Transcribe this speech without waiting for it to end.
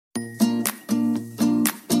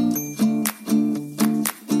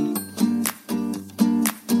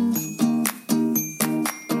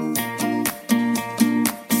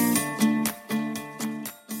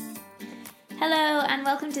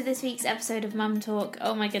this week's episode of Mum Talk.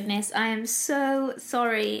 Oh my goodness, I am so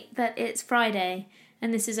sorry that it's Friday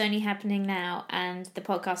and this is only happening now and the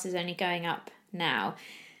podcast is only going up now.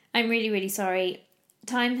 I'm really, really sorry.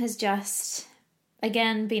 Time has just,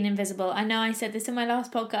 again, been invisible. I know I said this in my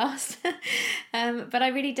last podcast, but I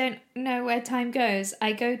really don't know where time goes.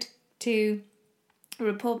 I go to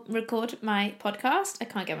record my podcast. I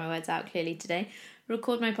can't get my words out clearly today.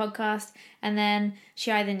 Record my podcast, and then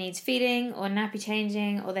she either needs feeding or nappy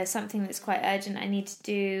changing, or there's something that's quite urgent I need to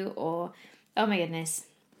do, or oh my goodness,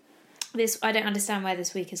 I don't understand where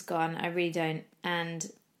this week has gone. I really don't. And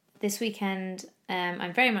this weekend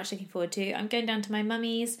I'm very much looking forward to. I'm going down to my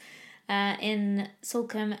mummy's in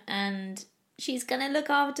Salcombe, and she's gonna look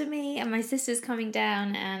after me, and my sister's coming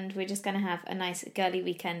down, and we're just gonna have a nice girly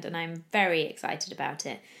weekend, and I'm very excited about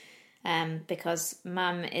it. Because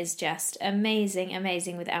Mum is just amazing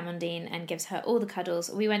with Amandine and gives her all the cuddles.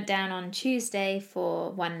 We went down on Tuesday for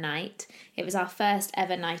one night. It was our first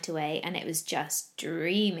ever night away and it was just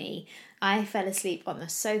dreamy. I fell asleep on the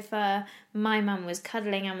sofa. My mum was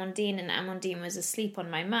cuddling Amandine and Amandine was asleep on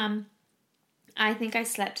my mum. I think I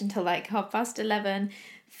slept until like 11:30,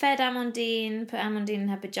 fed Amandine, put Amandine in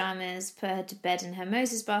her pyjamas, put her to bed in her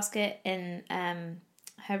Moses basket in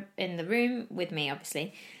the room with me,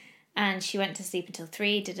 obviously. And she went to sleep until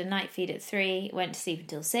 3, did a night feed at 3, went to sleep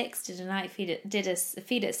until 6, did a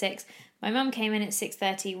feed at 6. My mum came in at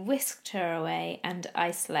 6:30, whisked her away, and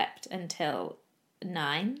I slept until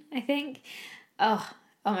 9, I think. Oh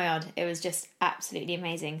my God, it was just absolutely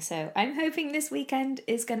amazing. So I'm hoping this weekend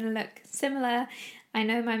is going to look similar. I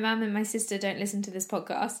know my mum and my sister don't listen to this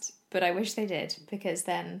podcast, but I wish they did, because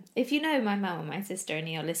then, if you know my mum and my sister and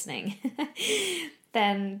you're listening,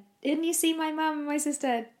 then, and you see my mum and my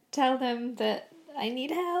sister, tell them that I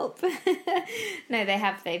need help. No,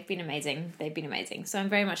 they've been amazing. So I'm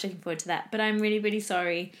very much looking forward to that. But I'm really, really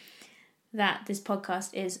sorry that this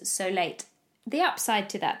podcast is so late. The upside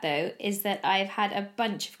to that, though, is that I've had a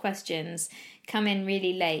bunch of questions come in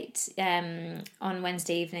really late on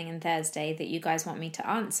Wednesday evening and Thursday that you guys want me to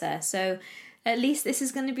answer. So at least this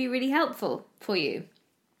is going to be really helpful for you,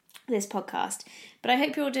 this podcast. But I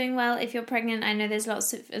hope you're all doing well. If you're pregnant, I know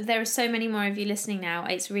there are so many more of you listening now.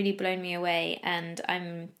 It's really blown me away, and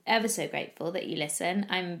I'm ever so grateful that you listen.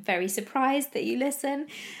 I'm very surprised that you listen.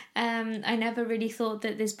 I never really thought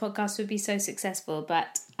that this podcast would be so successful,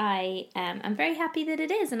 but I'm very happy that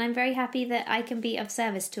it is, and I'm very happy that I can be of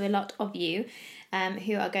service to a lot of you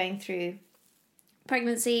who are going through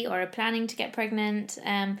pregnancy or are planning to get pregnant,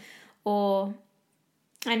 or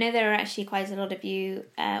I know there are actually quite a lot of you,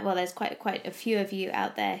 there's quite a few of you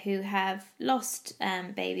out there who have lost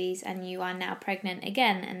babies and you are now pregnant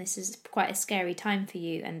again, and this is quite a scary time for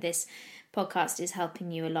you, and this podcast is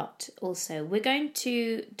helping you a lot also. We're going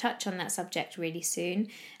to touch on that subject really soon,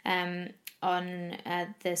 on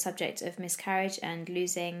the subject of miscarriage and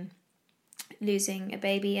losing a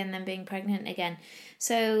baby and then being pregnant again.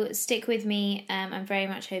 So stick with me. I'm very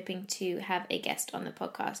much hoping to have a guest on the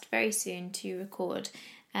podcast very soon to record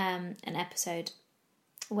an episode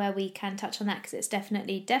where we can touch on that, because it's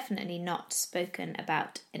definitely not spoken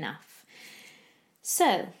about enough.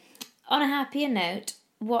 So, on a happier note,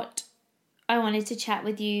 what I wanted to chat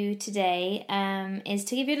with you today is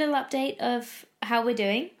to give you a little update of how we're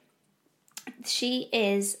doing. She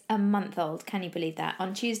is a month old. Can you believe that?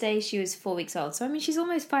 On Tuesday, she was 4 weeks old. So, I mean, she's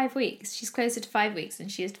almost 5 weeks. She's closer to 5 weeks than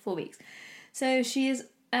she is to 4 weeks. So, she is,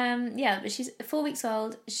 but she's 4 weeks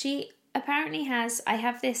old. She apparently has, I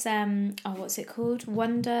have this, what's it called?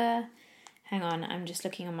 Hang on, I'm just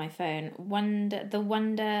looking on my phone. The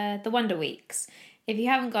Wonder Weeks. If you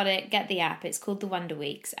haven't got it, get the app. It's called the Wonder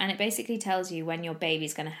Weeks. And it basically tells you when your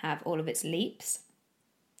baby's going to have all of its leaps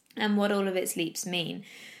and what all of its leaps mean.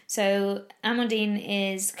 So Amandine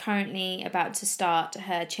is currently about to start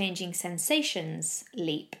her changing sensations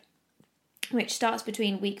leap, which starts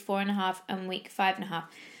between week 4.5 and week 5.5.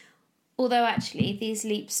 Although actually these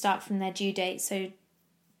leaps start from their due date, so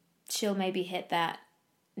she'll maybe hit that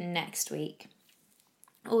next week.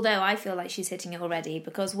 Although I feel like she's hitting it already,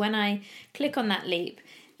 because when I click on that leap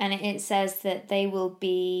and it says that they will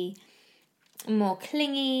be more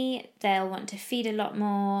clingy, they'll want to feed a lot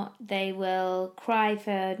more, they will cry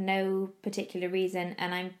for no particular reason,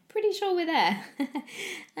 and I'm pretty sure we're there.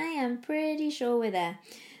 I am pretty sure we're there.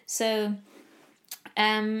 So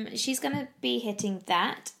she's going to be hitting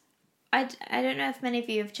that. I don't know if many of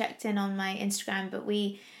you have checked in on my Instagram, but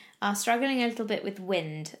we are struggling a little bit with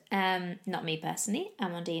wind. Not me personally,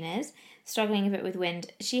 Amandine is struggling a bit with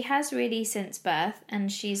wind. She has really since birth,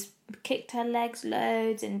 and she's kicked her legs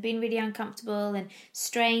loads and been really uncomfortable and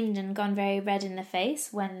strained and gone very red in the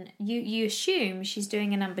face, when you assume she's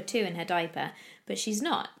doing a number 2 in her diaper, but she's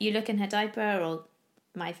not. You look in her diaper, or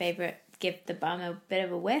my favourite, give the bum a bit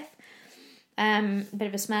of a whiff, bit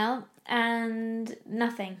of a smell, and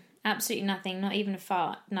nothing. Absolutely nothing, not even a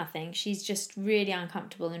fart, nothing. She's just really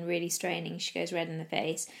uncomfortable and really straining. She goes red in the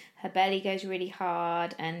face. Her belly goes really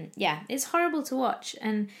hard, and yeah, it's horrible to watch.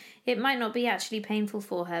 And it might not be actually painful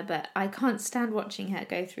for her, but I can't stand watching her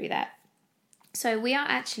go through that. So we are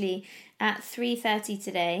actually at 3:30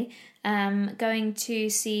 today, going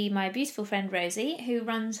to see my beautiful friend Rosie, who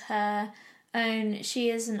runs her own, she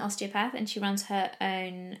is an osteopath, and she runs her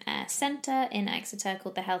own centre in Exeter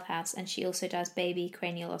called the Health House, and she also does baby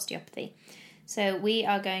cranial osteopathy. So we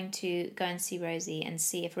are going to go and see Rosie and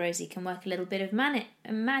see if Rosie can work a little bit of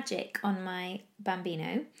magic on my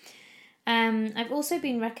bambino. I've also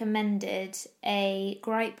been recommended a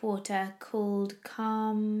gripe water called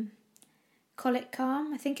Colic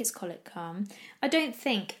Calm. I think it's Colic Calm. I don't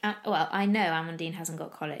think, I know Amandine hasn't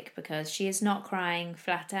got colic because she is not crying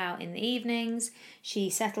flat out in the evenings. She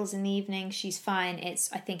settles in the evening. She's fine.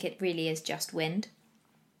 I think it really is just wind.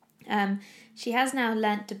 She has now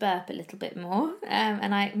learnt to burp a little bit more,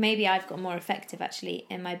 and I've got more effective actually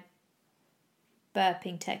in my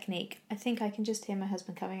burping technique. I think I can just hear my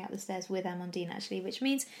husband coming up the stairs with Amandine actually, which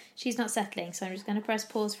means she's not settling. So I'm just going to press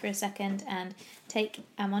pause for a second and take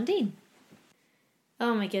Amandine.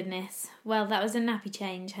 Oh my goodness. Well, that was a nappy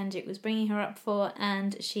change Hendrik was bringing her up for,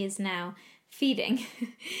 and she is now feeding.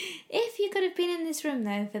 If you could have been in this room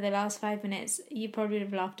though for the last 5 minutes, you probably would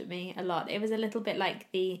have laughed at me a lot. It was a little bit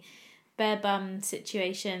like the bare bum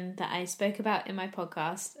situation that I spoke about in my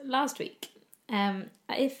podcast last week.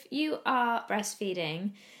 If you are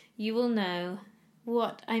breastfeeding, you will know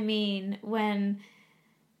what I mean or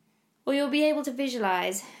you'll be able to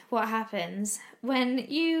visualise what happens when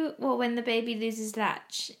the baby loses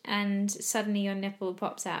latch and suddenly your nipple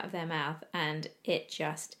pops out of their mouth and it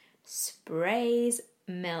just sprays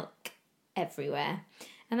milk everywhere.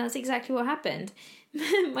 And that's exactly what happened.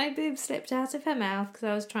 My boob slipped out of her mouth because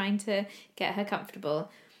I was trying to get her comfortable,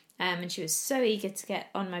 and she was so eager to get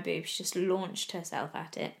on my boob, she just launched herself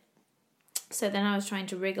at it. So then I was trying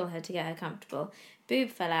to wriggle her to get her comfortable. Boob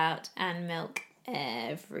fell out and milk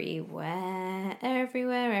everywhere.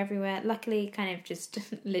 Luckily, kind of just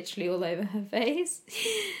literally all over her face.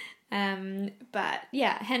 But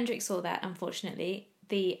yeah, Hendrik saw that, unfortunately,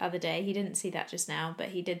 the other day. He didn't see that just now, but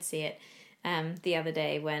he did see it the other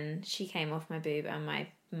day when she came off my boob and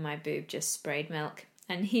my boob just sprayed milk.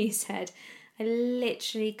 And he said, I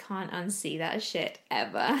literally can't unsee that shit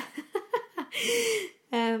ever.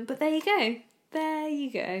 But there you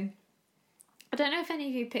go. I don't know if any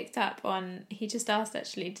of you picked up on, he just asked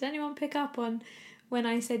actually, did anyone pick up on when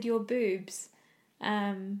I said your boobs?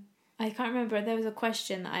 I can't remember, there was a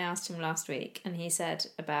question that I asked him last week and he said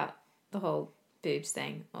about the whole boobs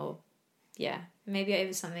thing, or yeah, maybe it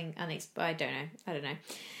was something unexpected, I don't know.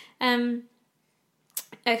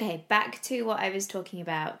 Okay, back to what I was talking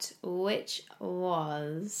about, which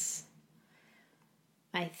was,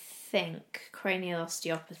 I think, cranial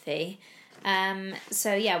osteopathy.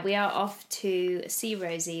 So yeah, we are off to see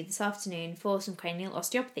Rosie this afternoon for some cranial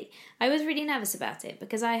osteopathy. I was really nervous about it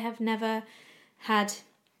because I have never had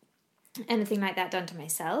anything like that done to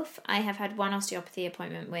myself. I have had one osteopathy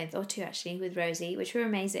appointment or two actually, with Rosie, which were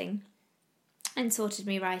amazing and sorted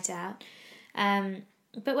me right out.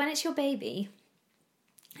 But when it's your baby,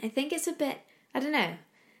 I think it's a bit, I don't know.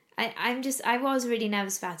 I was really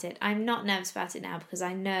nervous about it. I'm not nervous about it now because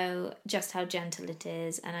I know just how gentle it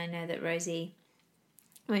is, and I know that Rosie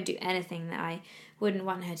won't do anything that I wouldn't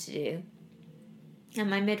want her to do. And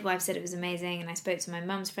my midwife said it was amazing, and I spoke to my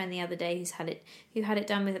mum's friend the other day who had it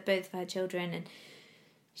done with both of her children, and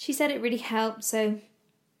she said it really helped, so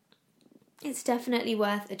it's definitely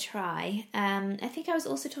worth a try. I think I was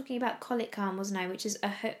also talking about Colic Calm, wasn't I, which is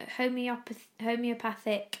a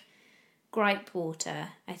homeopathic gripe water,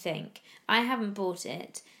 I think. I haven't bought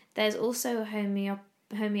it. There's also a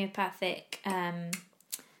homeopathic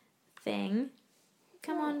thing.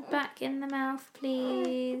 Come on, back in the mouth,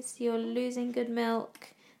 please. You're losing good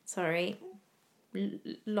milk. Sorry,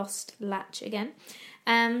 lost latch again.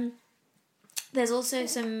 There's also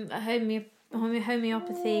some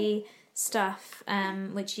homeopathy stuff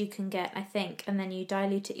which you can get, I think, and then you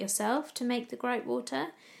dilute it yourself to make the gripe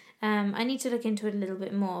water. I need to look into it a little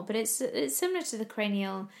bit more, but it's similar to the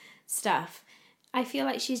cranial stuff. I feel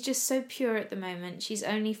like she's just so pure at the moment. She's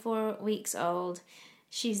only 4 weeks old.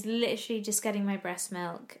 She's literally just getting my breast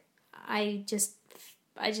milk. I just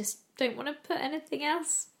don't want to put anything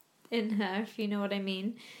else in her, if you know what I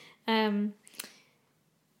mean.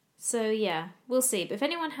 So yeah, we'll see. But if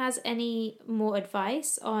anyone has any more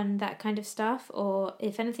advice on that kind of stuff, or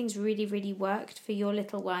if anything's really, really worked for your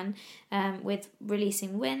little one with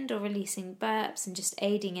releasing wind or releasing burps and just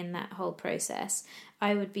aiding in that whole process,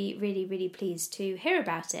 I would be really, really pleased to hear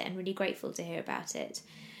about it and really grateful to hear about it.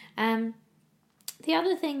 The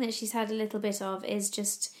other thing that she's had a little bit of is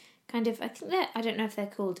just kind of, I don't know if they're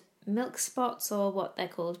called milk spots or what they're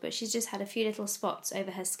called, but she's just had a few little spots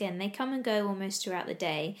over her skin. They come and go almost throughout the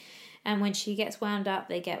day, and when she gets wound up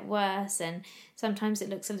they get worse, and sometimes it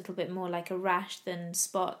looks a little bit more like a rash than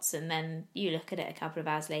spots, and then you look at it a couple of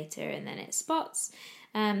hours later and then it's spots.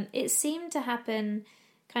 It seemed to happen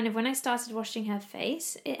kind of when I started washing her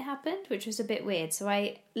face, it happened, which was a bit weird. So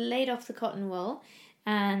I laid off the cotton wool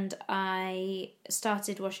and I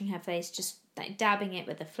started washing her face, just like dabbing it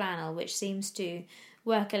with a flannel, which seems to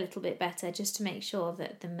work a little bit better, just to make sure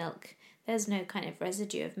that the milk, there's no kind of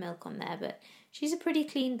residue of milk on there. But she's a pretty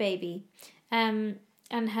clean baby, and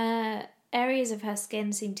her areas of her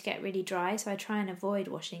skin seem to get really dry, so I try and avoid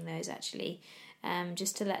washing those actually,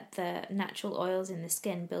 just to let the natural oils in the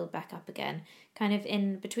skin build back up again. Kind of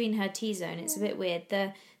in between her T-zone, it's a bit weird.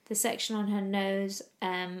 The section on her nose,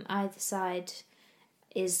 either side,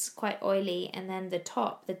 is quite oily, and then the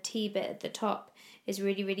top, the T bit at the top, is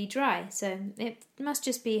really, really dry. So it must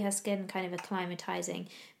just be her skin kind of acclimatizing.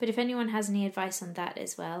 But if anyone has any advice on that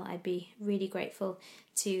as well, I'd be really grateful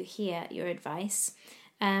to hear your advice.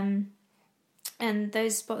 And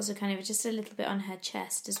those spots are kind of just a little bit on her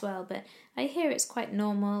chest as well, but I hear it's quite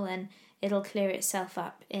normal and it'll clear itself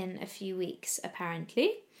up in a few weeks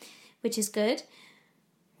apparently, which is good.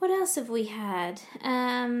 What else have we had?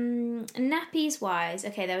 Nappies wise,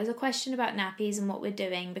 okay, there was a question about nappies and what we're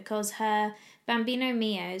doing, because her Bambino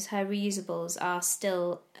Mios, her reusables, are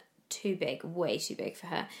still too big, way too big for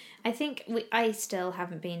her. I think I still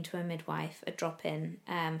haven't been to a midwife, a drop-in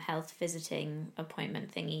health visiting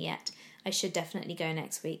appointment thingy yet. I should definitely go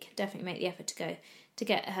next week. Definitely make the effort to go to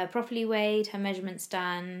get her properly weighed, her measurements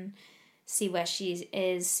done, see where she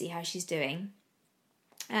is, see how she's doing.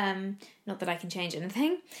 Not that I can change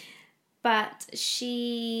anything, but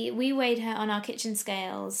we weighed her on our kitchen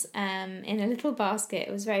scales in a little basket.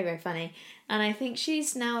 It was very, very funny, and I think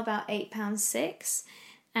she's now about 8 pounds 6,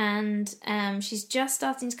 and she's just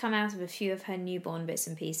starting to come out of a few of her newborn bits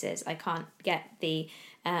and pieces. I can't get the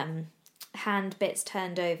hand bits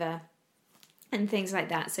turned over and things like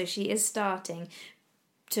that, so she is starting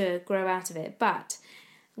to grow out of it. But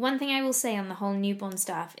one thing I will say on the whole newborn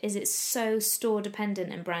stuff is it's so store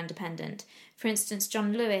dependent and brand dependent. For instance,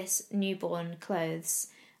 John Lewis newborn clothes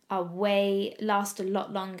last a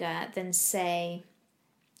lot longer than, say,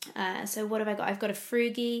 so what have I got? I've got a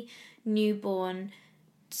Frugi newborn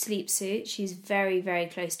sleep suit. She's very, very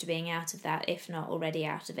close to being out of that, if not already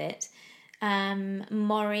out of it.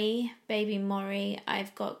 Maury, baby Maury,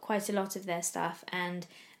 I've got quite a lot of their stuff, and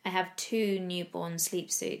I have 2 newborn sleep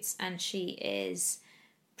suits, and she is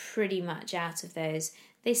pretty much out of those.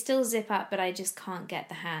 They still zip up, but I just can't get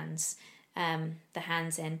the hands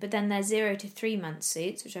in. But then their 0 to 3 month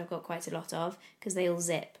suits, which I've got quite a lot of because they all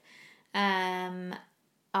zip,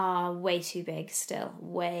 are way too big still,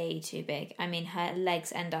 way too big. I mean, her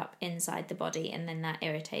legs end up inside the body, and then that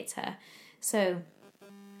irritates her. So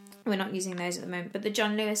we're not using those at the moment, but the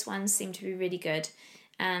John Lewis ones seem to be really good,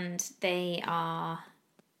 and they are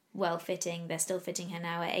well fitting. They're still fitting her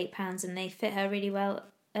now at 8 pounds, and they fit her really well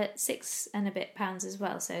at 6 and a bit pounds as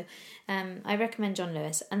well. So I recommend John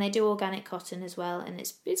Lewis, and they do organic cotton as well, and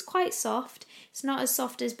it's quite soft. It's not as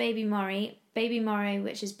soft as Baby Maury. Baby Maury,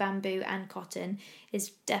 which is bamboo and cotton,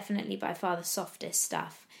 is definitely by far the softest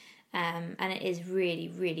stuff, and it is really,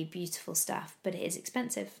 really beautiful stuff, but it is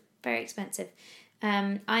expensive, very expensive.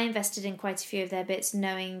 I invested in quite a few of their bits,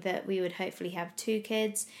 knowing that we would hopefully have 2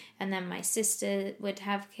 kids, and then my sister would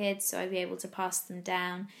have kids, so I'd be able to pass them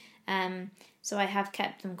down. So I have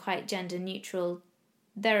kept them quite gender neutral.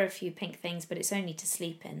 There are a few pink things, but it's only to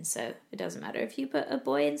sleep in, so it doesn't matter if you put a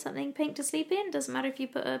boy in something pink to sleep in. It doesn't matter if you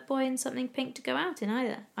put a boy in something pink to go out in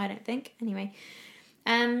either, I don't think. Anyway,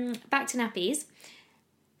 back to nappies.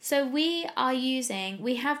 So we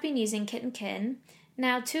have been using Kit and Kin.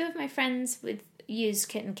 Now, 2 of my friends used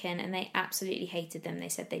Kit and Kin, and they absolutely hated them. They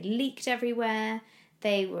said they leaked everywhere.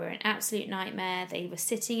 They were an absolute nightmare. They were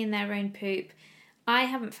sitting in their own poop. I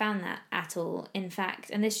haven't found that at all, in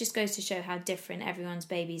fact, and this just goes to show how different everyone's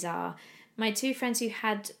babies are. My 2 friends who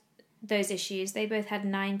had those issues, they both had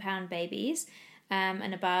 9-pound babies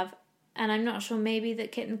and above, and I'm not sure, maybe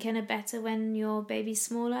that Kit and Kin are better when your baby's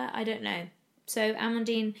smaller, I don't know. So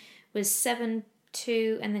Amandine was 7'2",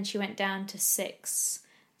 and then she went down to 6.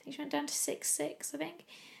 I think she went down to 6'6", I think.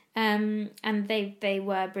 And they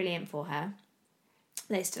were brilliant for her.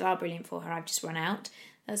 They still are brilliant for her. I've just run out.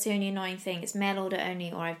 That's the only annoying thing. It's mail order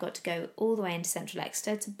only, or I've got to go all the way into Central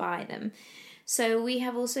Exeter to buy them. So we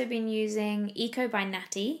have also been using Eco by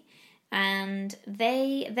Natty, and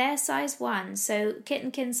they're size 1. So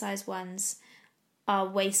Kit & Kin size 1s are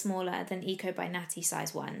way smaller than Eco by Natty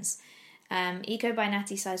size 1s. Eco by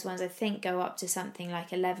Natty size 1s I think go up to something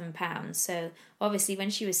like £11. So obviously when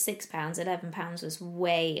she was £6, £11 was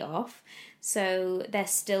way off. So they're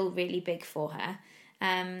still really big for her.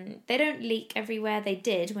 They don't leak everywhere. They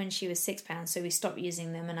did when she was £6, so we stopped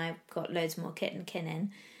using them, and I got loads more Kit & Kin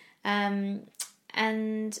in.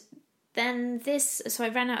 And then so I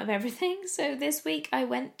ran out of everything. So this week I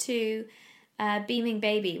went to Beaming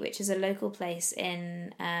Baby, which is a local place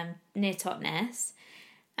in near Totnes,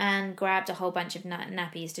 and grabbed a whole bunch of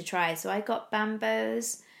nappies to try. So I got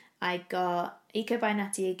Bambos, I got Eco by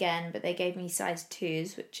Natty again, but they gave me size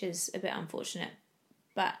 2s, which is a bit unfortunate,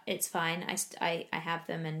 but it's fine. I have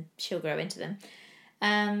them and she'll grow into them.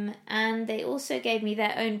 And they also gave me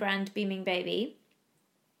their own brand, Beaming Baby,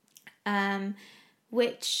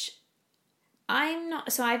 which I'm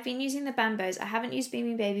not... So I've been using the Bambos. I haven't used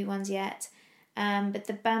Beaming Baby ones yet. But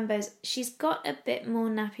the Bambos, she's got a bit more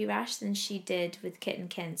nappy rash than she did with Kit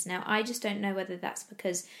 & Kins. Now, I just don't know whether that's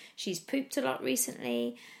because she's pooped a lot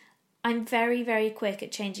recently. I'm very, very quick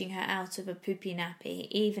at changing her out of a poopy nappy,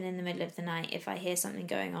 even in the middle of the night. If I hear something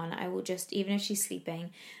going on, I will just, even if she's sleeping,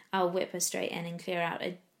 I'll whip her straight in and clear out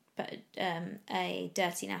a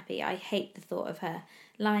dirty nappy. I hate the thought of her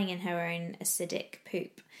lying in her own acidic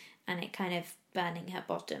poop and it kind of burning her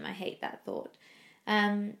bottom. I hate that thought.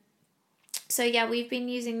 So yeah, we've been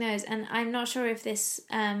using those, and I'm not sure if this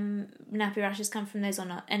nappy rash has come from those or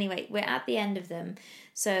not. Anyway, we're at the end of them.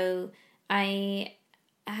 So I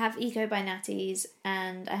have Eco by Natties,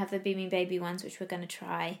 and I have the Beaming Baby ones, which we're going to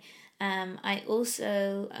try. I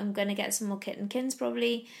also am going to get some more Kit & Kins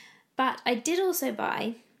probably, but I did also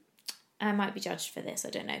buy, I might be judged for this, I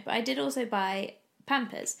don't know, but I did also buy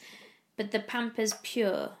Pampers, but the Pampers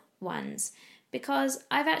Pure ones, because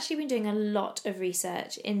I've actually been doing a lot of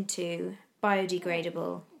research into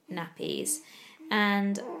biodegradable nappies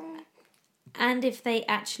and if they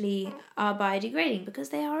actually are biodegrading, because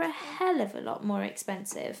they are a hell of a lot more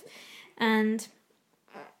expensive, and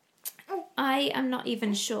I am not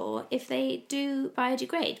even sure if they do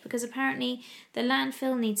biodegrade, because apparently the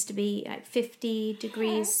landfill needs to be like 50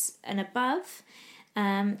 degrees and above.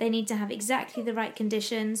 They need to have exactly the right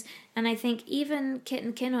conditions, and I think even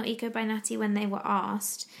Kit & Kin or Eco by Natty, when they were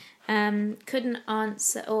asked, couldn't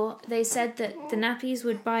answer, or they said that the nappies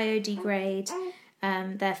would biodegrade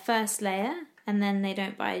their first layer and then they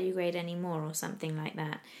don't biodegrade anymore or something like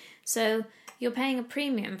that. So you're paying a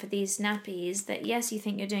premium for these nappies that, yes, you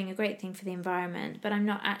think you're doing a great thing for the environment, but I'm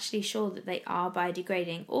not actually sure that they are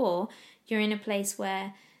biodegrading, or you're in a place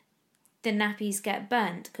where the nappies get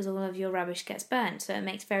burnt because all of your rubbish gets burnt, so it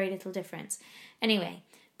makes very little difference. Anyway,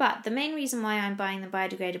 but the main reason why I'm buying the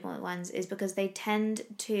biodegradable ones is because they tend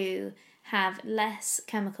to have less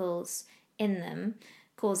chemicals in them,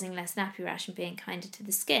 causing less nappy rash and being kinder to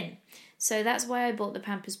the skin. So that's why I bought the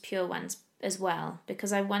Pampers Pure ones as well,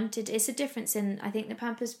 because I wanted, it's a difference in, I think the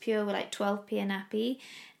Pampers Pure were like 12p a nappy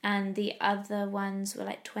and the other ones were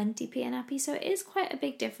like 20p a nappy, so it is quite a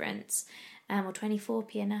big difference, or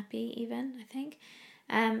 24p a nappy even, I think.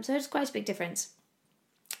 So it's quite a big difference.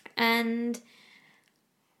 And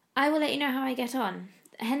I will let you know how I get on.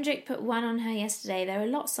 Hendrik put one on her yesterday. They're a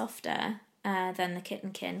lot softer than the Kit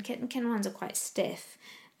 & Kin. Kit & Kin ones are quite stiff,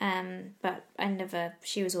 but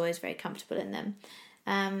she was always very comfortable in them.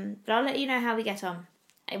 But I'll let you know how we get on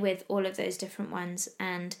with all of those different ones,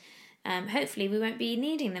 and hopefully we won't be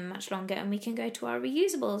needing them much longer and we can go to our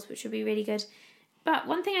reusables, which will be really good. But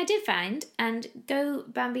one thing I did find, and go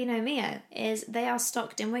Bambino Mio, is they are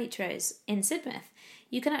stocked in Waitrose in Sidmouth.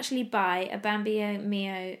 You can actually buy a Bambino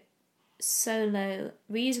Mio solo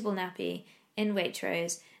reusable nappy in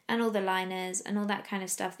Waitrose, and all the liners and all that kind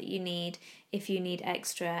of stuff that you need if you need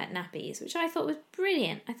extra nappies, which I thought was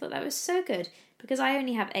brilliant. I thought that was so good, because I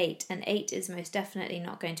only have 8, and 8 is most definitely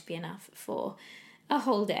not going to be enough for a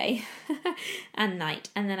whole day and night,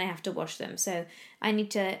 and then I have to wash them. So I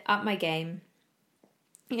need to up my game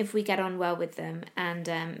if we get on well with them, and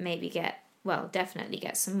definitely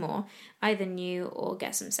get some more, either new or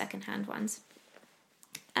get some second-hand ones.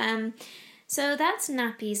 So that's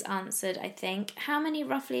nappies answered, I think. How many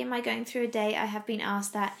roughly am I going through a day? I have been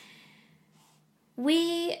asked that.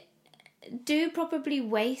 We do probably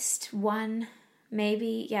waste probably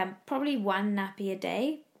one nappy a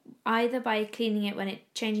day, either by changing it when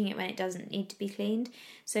it doesn't need to be cleaned.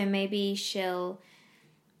 So maybe she'll,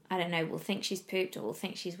 I don't know, will think she's pooped or will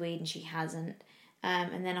think she's weed and she hasn't.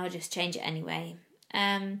 And then I'll just change it anyway.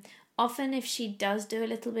 Often if she does do a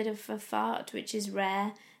little bit of a fart, which is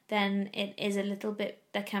rare, then it is a little bit,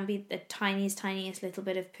 there can be the tiniest little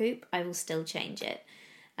bit of poop, I will still change it.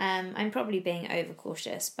 I'm probably being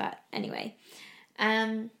overcautious, but anyway.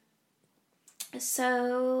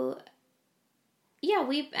 So, yeah,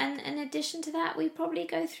 and in addition to that, we probably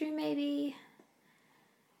go through maybe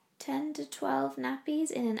 10 to 12 nappies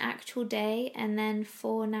in an actual day, and then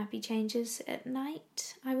 4 nappy changes at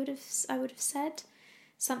night, I would have said.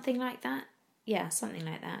 Something like that. Yeah, something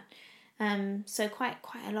like that. So quite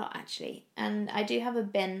a lot actually. And I do have a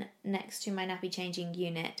bin next to my nappy changing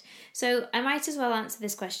unit. So I might as well answer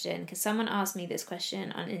this question because someone asked me this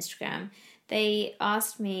question on Instagram. They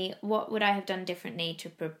asked me what would I have done differently to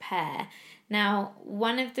prepare. Now,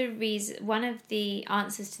 one of the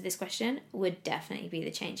answers to this question would definitely be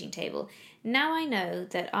the changing table. Now I know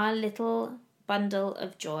that our little bundle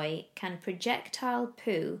of joy can projectile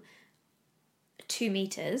poo 2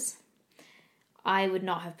 meters. I would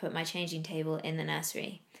not have put my changing table in the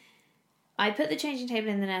nursery. I put the changing table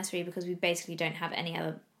in the nursery because we basically don't have any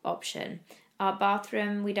other option. Our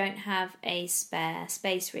bathroom, we don't have a spare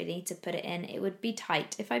space really to put it in. It would be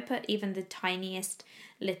tight. If I put even the tiniest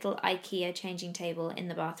little IKEA changing table in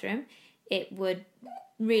the bathroom, it would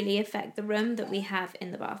really affect the room that we have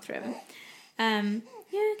in the bathroom. You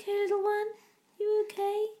okay, little one? You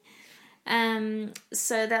okay?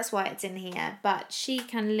 So that's why it's in here, but she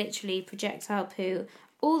can literally projectile poo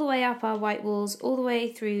all the way up our white walls, all the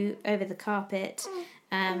way through over the carpet,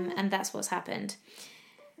 and that's what's happened.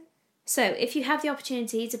 So if you have the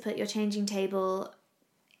opportunity to put your changing table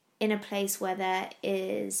in a place where there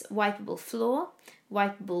is wipeable floor,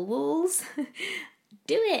 wipeable walls,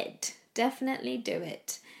 do it. Definitely do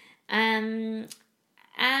it. And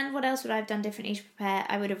what else would I have done differently to prepare?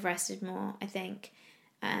 I would have rested more, I think.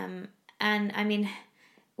 And I mean,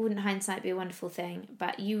 wouldn't hindsight be a wonderful thing?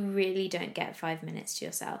 But you really don't get 5 minutes to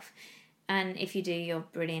yourself. And if you do, you're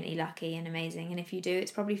brilliantly lucky and amazing. And if you do,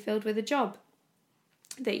 it's probably filled with a job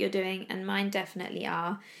that you're doing. And mine definitely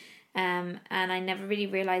are. And I never really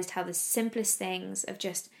realised how the simplest things of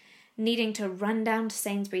just needing to run down to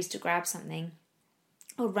Sainsbury's to grab something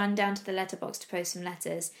or run down to the letterbox to post some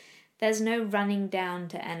letters. There's no running down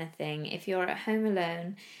to anything. If you're at home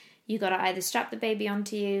alone, you got to either strap the baby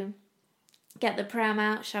onto you, get the pram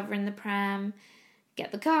out, shove her in the pram,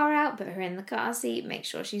 get the car out, put her in the car seat, make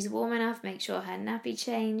sure she's warm enough, make sure her nappy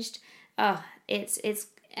changed. Oh, it's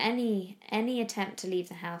any attempt to leave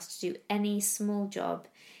the house to do any small job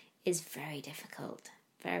is very difficult,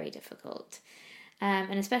 very difficult.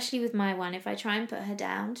 And especially with my one, if I try and put her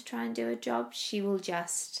down to try and do a job, she will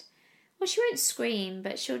just, well, she won't scream,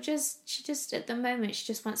 but she just at the moment, she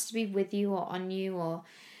just wants to be with you or on you or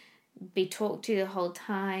be talked to the whole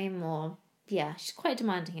time, or yeah, she's quite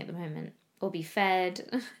demanding at the moment, or be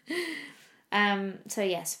fed. So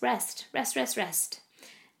yes, rest.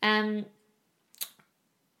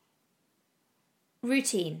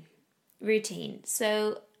 Routine.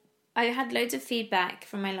 So I had loads of feedback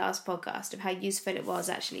from my last podcast of how useful it was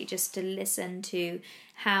actually just to listen to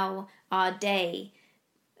how our day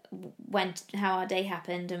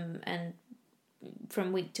happened and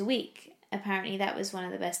from week to week. Apparently that was one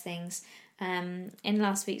of the best things in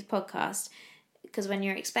last week's podcast, because when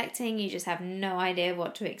you're expecting, you just have no idea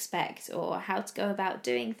what to expect or how to go about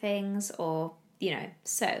doing things, or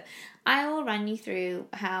so I will run you through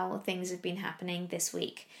how things have been happening this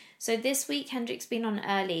week. So this week Hendrik's been on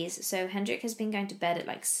earlies, so Hendrik has been going to bed at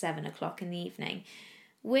like 7 o'clock in the evening,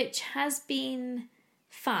 which has been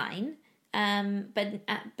fine,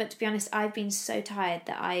 but to be honest, I've been so tired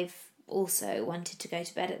that I've also wanted to go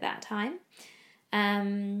to bed at that time,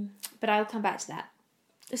 but I'll come back to that.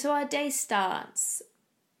 So our day starts,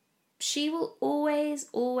 she will always,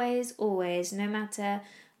 no matter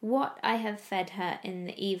what I have fed her in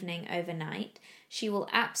the evening overnight, she will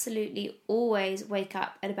absolutely always wake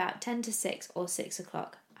up at about 10 to 6 or 6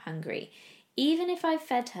 o'clock hungry. Even if I've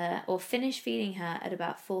fed her or finished feeding her at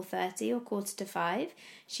about 4:30 or 4:45,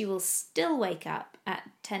 she will still wake up at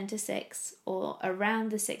 10 to 6 or around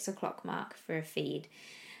the 6 o'clock mark for a feed,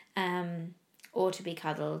 or to be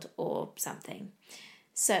cuddled or something.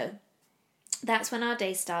 So that's when our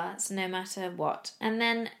day starts, no matter what. And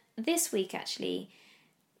then this week, actually,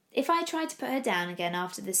 if I try to put her down again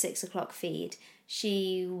after the 6 o'clock feed,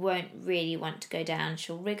 she won't really want to go down.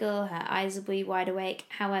 She'll wriggle, her eyes will be wide awake.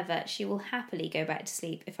 However, she will happily go back to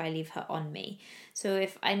sleep if I leave her on me. So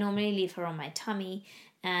if I normally leave her on my tummy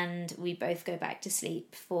and we both go back to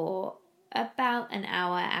sleep for about an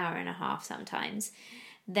hour and a half sometimes.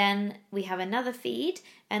 Then we have another feed,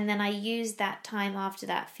 and then I use that time after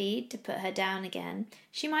that feed to put her down again.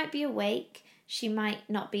 She might be awake, she might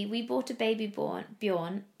not be. We bought a baby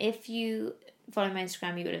Bjorn. If you follow my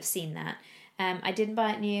Instagram, you would have seen that. I didn't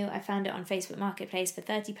buy it new. I found it on Facebook Marketplace for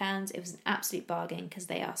 £30. It was an absolute bargain because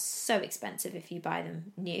they are so expensive if you buy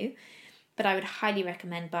them new. But I would highly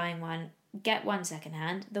recommend buying one. Get one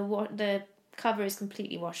secondhand. The cover is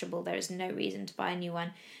completely washable. There is no reason to buy a new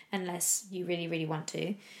one unless you really, really want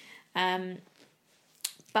to.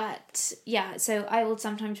 But yeah, so I will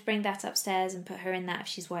sometimes bring that upstairs and put her in that if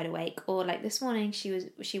she's wide awake. Or like this morning,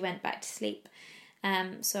 she went back to sleep.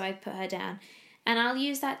 So I put her down. And I'll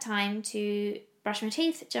use that time to brush my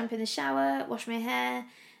teeth, jump in the shower, wash my hair,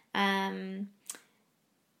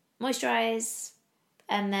 moisturise,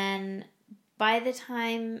 and then by the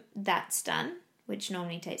time that's done, which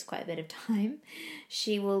normally takes quite a bit of time,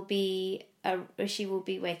 she will be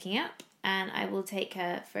waking up, and I will take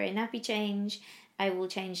her for a nappy change. I will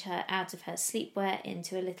change her out of her sleepwear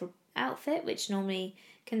into a little outfit, which normally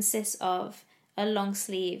consists of a long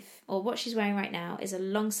sleeve, or what she's wearing right now is a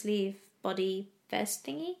long sleeve body vest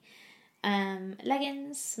thingy,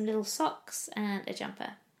 leggings, some little socks, and a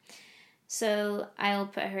jumper. So I'll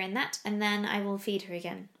put her in that, and then I will feed her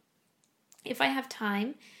again. If I have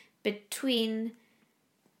time between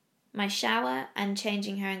my shower and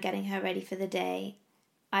changing her and getting her ready for the day,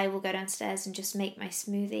 I will go downstairs and just make my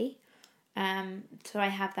smoothie. So I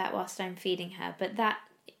have that whilst I'm feeding her, but that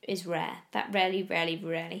is rare. That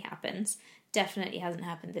rarely happens. Definitely hasn't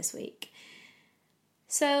happened this week.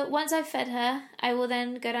 So once I've fed her, I will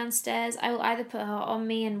then go downstairs. I will either put her on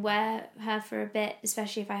me and wear her for a bit,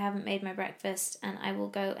 especially if I haven't made my breakfast, and I will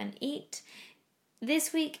go and eat.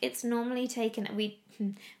 This week it's normally taken, we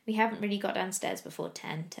haven't really got downstairs before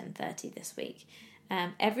 10:30 this week.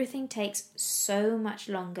 Everything takes so much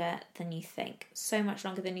longer than you think. So much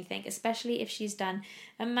longer than you think, especially if she's done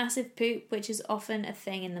a massive poop, which is often a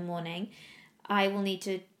thing in the morning. I will need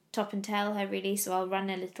to top and tail her really, so I'll run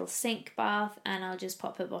a little sink bath and I'll just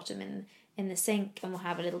pop her bottom in the sink and we'll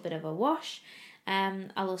have a little bit of a wash.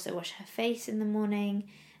 I'll also wash her face in the morning.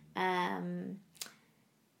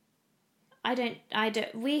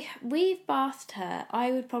 We've bathed her,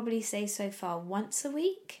 I would probably say so far once a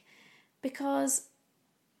week, because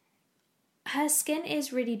her skin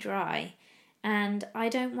is really dry and I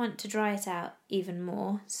don't want to dry it out even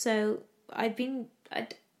more. So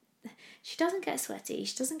she doesn't get sweaty,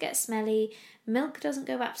 she doesn't get smelly, milk doesn't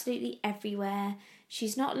go absolutely everywhere,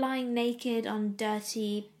 she's not lying naked on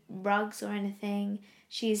dirty rugs or anything,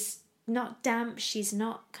 she's not damp, she's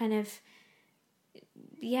not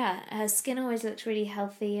her skin always looks really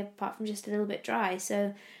healthy apart from just a little bit dry.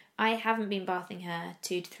 So I haven't been bathing her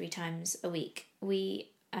 2 to 3 times a week.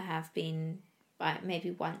 We have been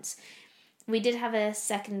maybe once. We did have a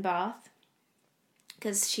second bath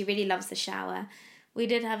because she really loves the shower. We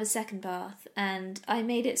did have a second bath and I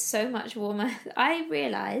made it so much warmer. I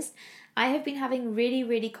realised I have been having really,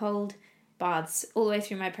 really cold baths all the way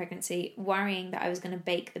through my pregnancy, worrying that I was going to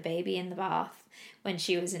bake the baby in the bath when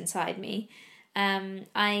she was inside me.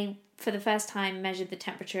 I, for the first time, measured the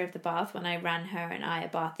temperature of the bath when I ran her and I a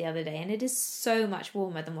bath the other day, and it is so much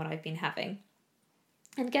warmer than what I've been having.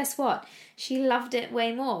 And guess what? She loved it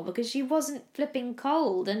way more because she wasn't flipping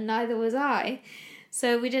cold and neither was I.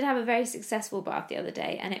 So we did have a very successful bath the other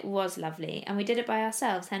day and it was lovely. And we did it by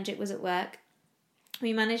ourselves. Hendrik was at work.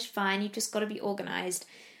 We managed fine. You've just got to be organised.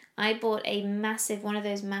 I bought one of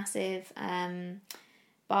those massive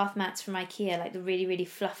bath mats from IKEA, like the really, really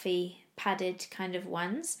fluffy, padded kind of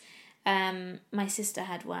ones. My sister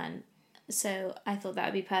had one. So I thought that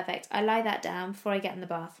would be perfect. I lie that down before I get in the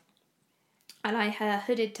bath. I lie her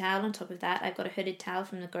hooded towel on top of that. I've got a hooded towel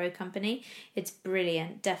from the Grow Company. It's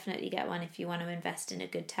brilliant. Definitely get one if you want to invest in a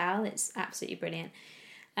good towel. It's absolutely brilliant.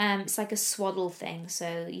 It's like a swaddle thing.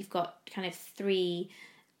 So you've got kind of 3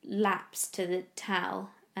 laps to the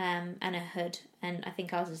towel and a hood. And I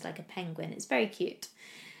think ours is like a penguin. It's very cute.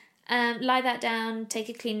 Lie that down, take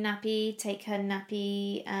a clean nappy, take her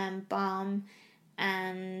nappy balm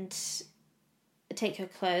and take her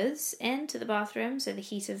clothes into the bathroom, so the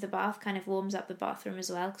heat of the bath kind of warms up the bathroom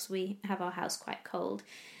as well because we have our house quite cold.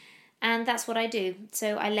 And that's what I do.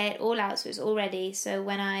 So I lay it all out so it's all ready. So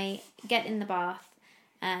when I get in the bath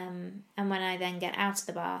and when I then get out of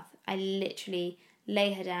the bath, I literally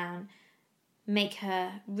lay her down, make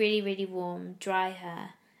her really, really warm, dry her,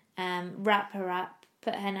 wrap her up,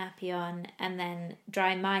 put her nappy on, and then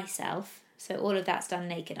dry myself. So all of that's done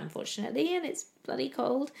naked, unfortunately, and it's bloody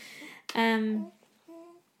cold.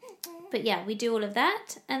 But yeah, we do all of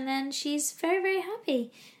that, and then she's very, very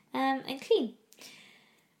happy and clean.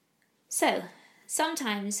 So,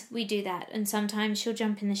 sometimes we do that, and sometimes she'll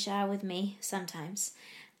jump in the shower with me, sometimes.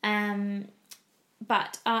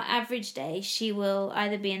 But our average day, she will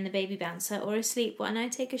either be in the baby bouncer or asleep when I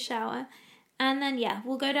take a shower. And then,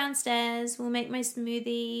 we'll go downstairs, we'll make my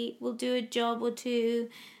smoothie, we'll do a job or two,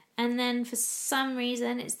 and then for some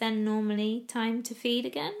reason, it's then normally time to feed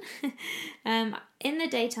again. In the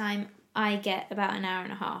daytime, I get about an hour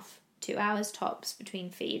and a half, 2 hours tops between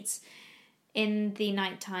feeds. In the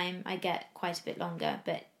nighttime, I get quite a bit longer,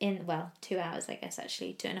 but 2 hours, I guess,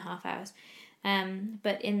 actually, 2.5 hours.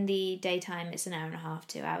 But in the daytime, it's an hour and a half,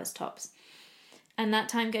 2 hours tops. And that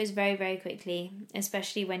time goes very, very quickly,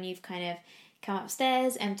 especially when you've kind of come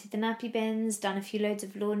upstairs, emptied the nappy bins, done a few loads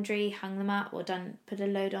of laundry, hung them up, or put a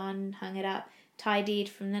load on, hung it up, tidied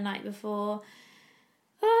from the night before.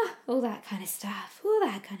 All that kind of stuff.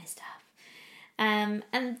 And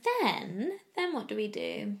then what do we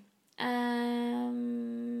do?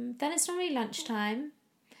 Then it's normally lunchtime.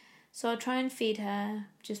 So I'll try and feed her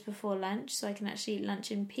just before lunch so I can actually eat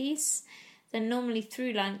lunch in peace. Then normally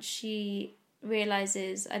through lunch she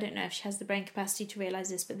realises, I don't know if she has the brain capacity to realise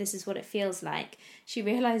this, but this is what it feels like. She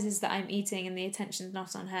realises that I'm eating and the attention's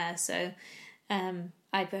not on her. So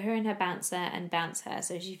I put her in her bouncer and bounce her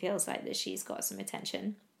so she feels like that she's got some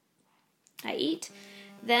attention. I eat.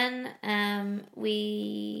 Then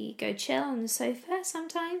we go chill on the sofa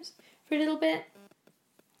sometimes for a little bit.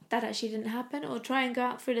 That actually didn't happen. Or try and go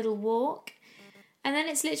out for a little walk. And then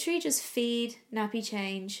it's literally just feed, nappy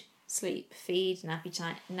change, sleep. Feed, nappy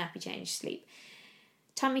change, sleep.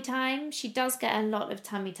 Tummy time. She does get a lot of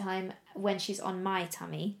tummy time when she's on my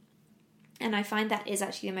tummy. And I find that is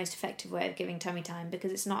actually the most effective way of giving tummy time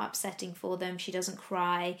because it's not upsetting for them. She doesn't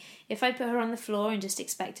cry. If I put her on the floor and just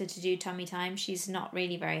expect her to do tummy time, she's not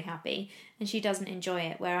really very happy and she doesn't enjoy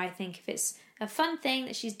it. Where I think if it's a fun thing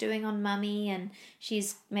that she's doing on mummy and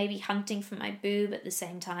she's maybe hunting for my boob at the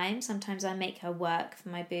same time, sometimes I make her work for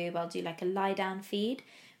my boob. I'll do like a lie down feed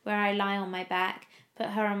where I lie on my back, put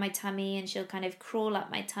her on my tummy and she'll kind of crawl up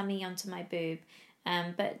my tummy onto my boob.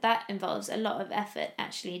 But that involves a lot of effort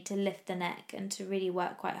actually to lift the neck and to really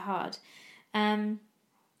work quite hard. And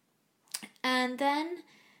then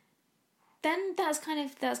that's kind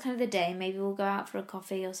of the day. Maybe we'll go out for a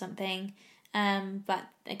coffee or something. But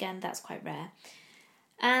again, that's quite rare.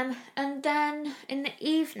 And then in the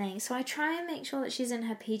evening, so I try and make sure that she's in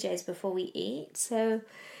her PJs before we eat. So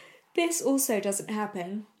this also doesn't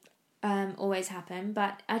always happen,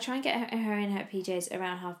 but I try and get her in her PJs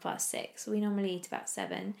around 6:30. We normally eat about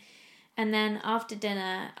 7. And then after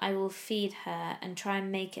dinner, I will feed her and try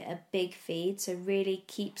and make it a big feed. So really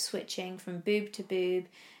keep switching from boob to boob,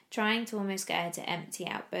 trying to almost get her to empty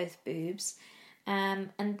out both boobs.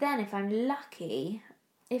 And then if I'm lucky,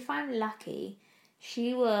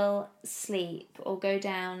 she will sleep or go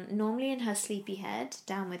down, normally in her sleepy head,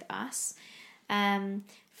 down with us,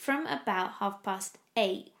 from about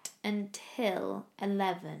 8:30 until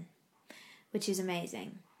 11, which is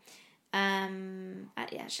amazing.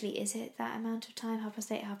 Actually, is it that amount of time?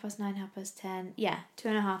 8:30, 9:30, 10:30. Yeah,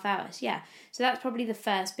 2.5 hours. Yeah, so that's probably the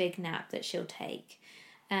first big nap that she'll take.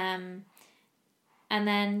 And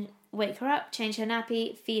then wake her up, change her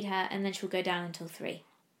nappy, feed her, and then she'll go down until 3.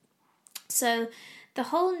 So the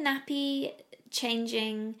whole nappy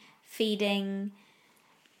changing, feeding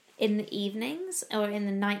in the evenings or in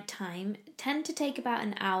the night time tend to take about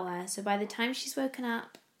an hour. So by the time she's woken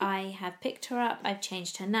up, I have picked her up, I've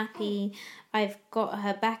changed her nappy, I've got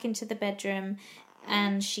her back into the bedroom,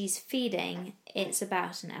 and she's feeding. It's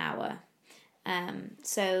about an hour.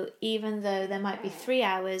 So even though there might be 3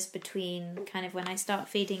 hours between kind of when I start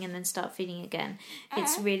feeding and then start feeding again,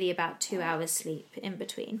 it's really about 2 hours sleep in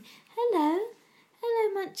between.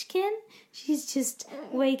 Hello Munchkin. She's just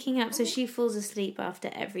waking up, so she falls asleep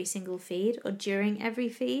after every single feed or during every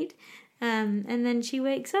feed, and then she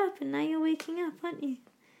wakes up, and now you're waking up, aren't you?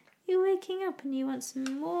 You're waking up and you want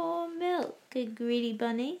some more milk, good greedy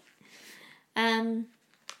bunny.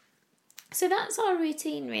 So that's our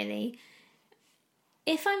routine really.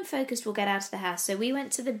 If I'm focused, we'll get out of the house. So we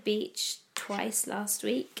went to the beach twice last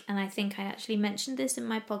week, and I think I actually mentioned this in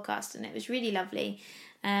my podcast, and it was really lovely.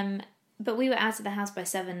 But we were out of the house by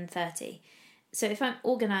 7:30. So if I'm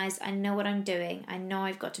organised, I know what I'm doing. I know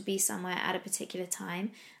I've got to be somewhere at a particular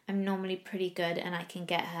time. I'm normally pretty good and I can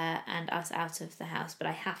get her and us out of the house, but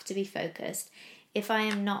I have to be focused. If I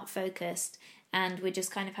am not focused and we're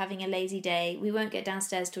just kind of having a lazy day, we won't get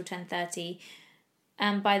downstairs till 10:30.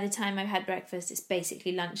 And by the time I've had breakfast, it's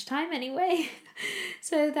basically lunchtime anyway.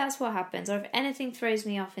 So that's what happens. Or if anything throws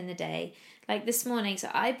me off in the day, like this morning, so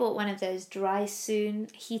I bought one of those Dry Soon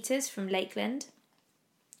heaters from Lakeland.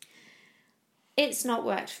 It's not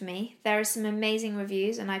worked for me. There are some amazing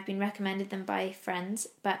reviews and I've been recommended them by friends,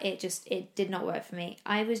 but it did not work for me.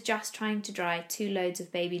 I was just trying to dry 2 loads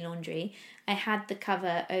of baby laundry. I had the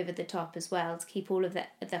cover over the top as well to keep all of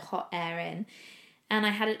the hot air in. And I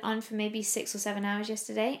had it on for maybe 6 or 7 hours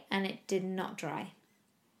yesterday and it did not dry.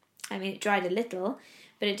 I mean, it dried a little,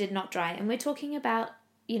 but it did not dry. And we're talking about,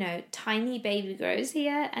 tiny baby grows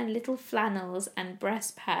here and little flannels and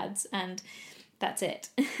breast pads, and that's it.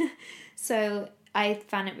 So I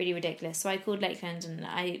found it really ridiculous. So I called Lakeland and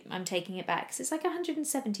I'm taking it back because it's like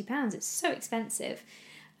 £170. It's so expensive.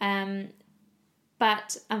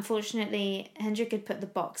 But unfortunately, Hendrik had put the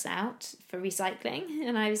box out for recycling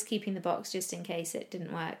and I was keeping the box just in case it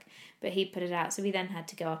didn't work. But he put it out. So we then had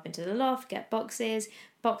to go up into the loft, get boxes,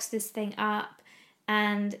 box this thing up.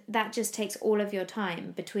 And that just takes all of your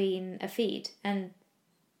time between a feed. And,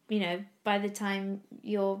 by the time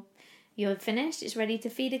you're finished, it's ready to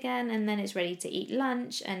feed again, and then it's ready to eat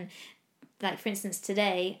lunch. And like, for instance,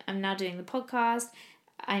 today I'm now doing the podcast,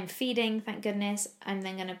 I'm feeding, thank goodness. I'm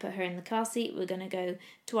then going to put her in the car seat. We're going to go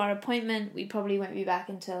to our appointment. We probably won't be back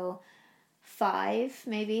until 5,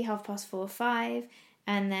 maybe 4:30, 5,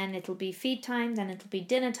 and then it'll be feed time, then it'll be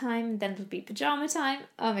dinner time, then it'll be pajama time.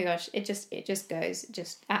 Oh my gosh, it just goes, it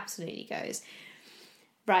just absolutely goes.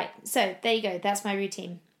 Right, so there you go, that's my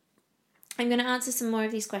routine. I'm going to answer some more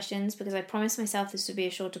of these questions because I promised myself this would be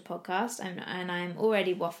a shorter podcast, and I'm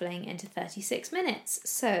already waffling into 36 minutes.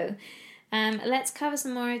 So let's cover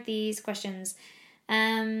some more of these questions.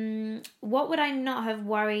 What would I not have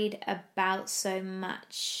worried about so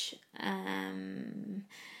much?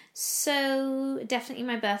 So definitely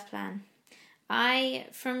my birth plan.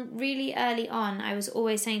 From really early on, I was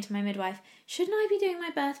always saying to my midwife, shouldn't I be doing my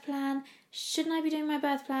birth plan? Shouldn't I be doing my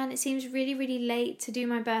birth plan? It seems really, really late to do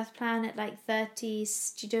my birth plan at like 30.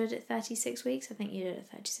 Do you do it at 36 weeks? I think you do it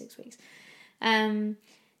at 36 weeks. And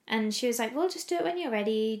she was like, well, just do it when you're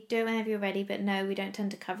ready. Do it whenever you're ready. But no, we don't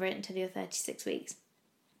tend to cover it until you're 36 weeks.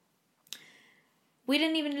 We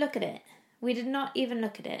didn't even look at it. We did not even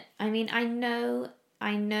look at it. I mean, I know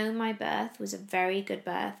my birth was a very good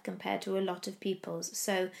birth compared to a lot of people's.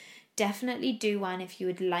 So definitely do one if you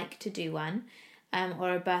would like to do one.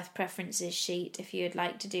 Or a birth preferences sheet if you would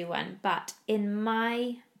like to do one. But in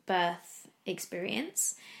my birth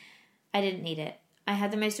experience, I didn't need it. I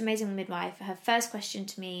had the most amazing midwife. Her first question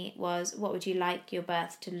to me was, what would you like your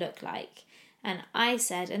birth to look like? And I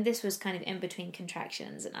said, and this was kind of in between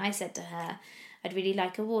contractions, and I said to her, I'd really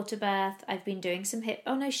like a water birth. I've been doing some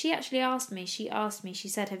she actually asked me. She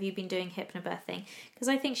said, have you been doing hypnobirthing? Because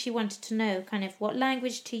I think she wanted to know kind of what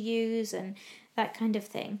language to use and that kind of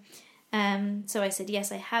thing. So I said,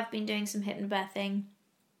 yes, I have been doing some hypnobirthing.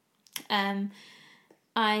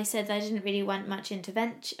 I said that I didn't really want much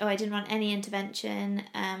intervention, I didn't want any intervention,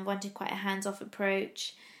 wanted quite a hands-off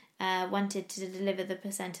approach, wanted to deliver the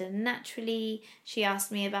placenta naturally. She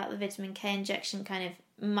asked me about the vitamin K injection kind of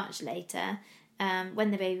much later,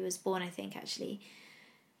 when the baby was born, I think, actually.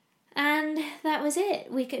 And that was it.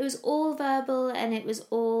 It was all verbal and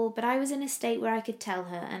but I was in a state where I could tell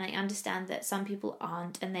her, and I understand that some people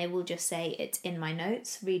aren't and they will just say it's in my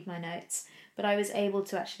notes, read my notes. But I was able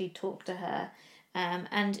to actually talk to her, and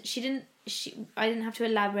I didn't have to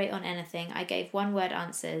elaborate on anything. I gave 1-word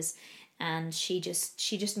answers and she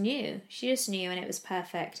just knew. She just knew, and it was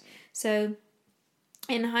perfect. So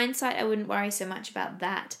in hindsight, I wouldn't worry so much about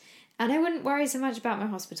that. And I wouldn't worry so much about my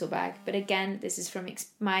hospital bag. But again, this is from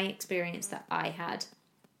my experience that I had.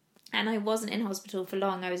 And I wasn't in hospital for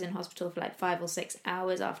long. I was in hospital for like 5 or 6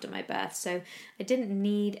 hours after my birth. So I didn't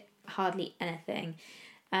need hardly anything.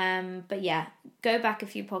 But yeah, go back a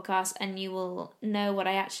few podcasts and you will know what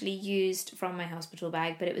I actually used from my hospital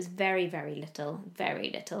bag. But it was very, very little. Very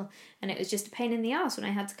little. And it was just a pain in the ass when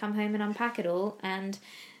I had to come home and unpack it all and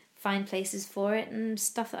find places for it and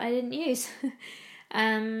stuff that I didn't use.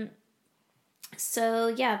 So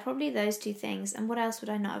yeah, probably those 2 things. And what else would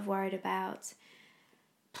I not have worried about?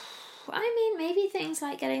 I mean, maybe things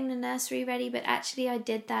like getting the nursery ready, but actually I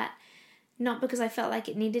did that not because I felt like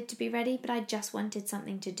it needed to be ready, but I just wanted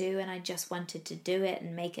something to do, and I just wanted to do it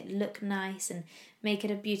and make it look nice and make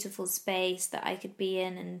it a beautiful space that I could be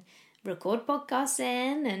in and record podcasts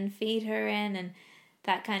in and feed her in and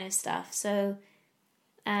that kind of stuff. So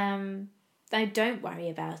I don't worry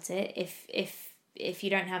about it if you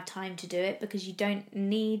don't have time to do it, because you don't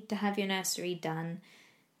need to have your nursery done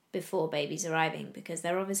before baby's arriving, because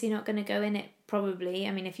they're obviously not going to go in it probably.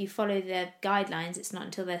 I mean, if you follow the guidelines, it's not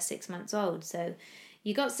until they're 6 months old. So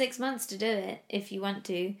you got 6 months to do it if you want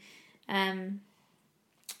to.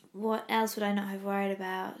 What else would I not have worried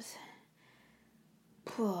about?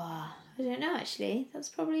 I I don't know, actually. That's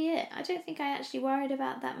probably it. I don't think I actually worried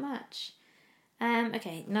about that much.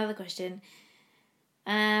 Okay, another question.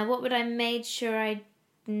 What would I made sure I'd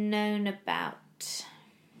known about?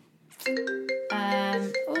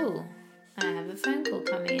 Oh, I have a phone call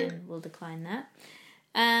coming in. We'll decline that.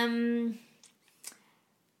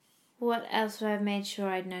 What else would I have made sure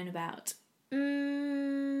I'd known about?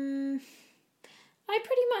 I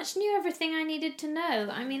pretty much knew everything I needed to know.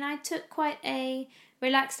 I mean, I took quite a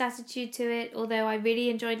relaxed attitude to it, although I really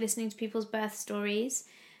enjoyed listening to people's birth stories,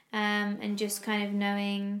 and just kind of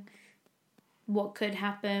knowing what could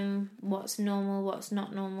happen, what's normal, what's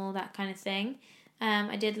not normal, that kind of thing.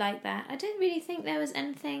 I did like that. I don't really think there was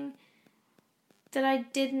anything that I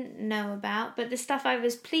didn't know about, but the stuff I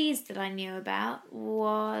was pleased that I knew about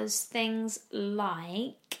was things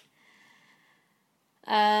like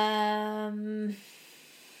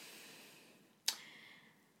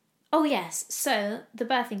oh yes, so the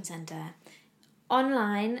birthing centre.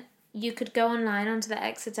 Online, you could go online onto the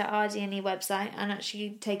Exeter RD&E website and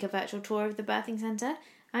actually take a virtual tour of the birthing centre.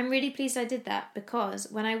 I'm really pleased I did that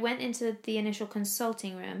because when I went into the initial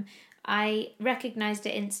consulting room, I recognised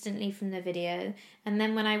it instantly from the video, and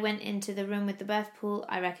then when I went into the room with the birth pool,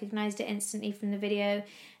 I recognised it instantly from the video,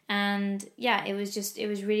 and yeah, it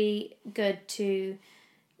was really good to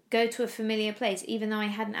go to a familiar place. Even though I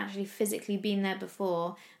hadn't actually physically been there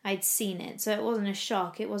before, I'd seen it, so it wasn't a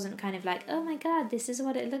shock. It wasn't kind of like, oh my god, this is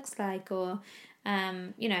what it looks like, or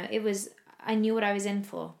it was, I knew what I was in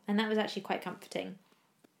for, and that was actually quite comforting.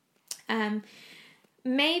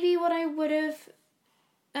 Maybe what I would have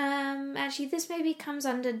actually, this maybe comes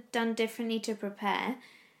under done differently to prepare.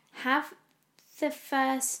 Have the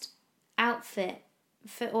first outfit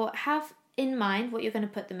or have in mind what you're going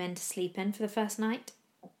to put them in to sleep in for the first night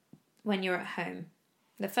when you're at home.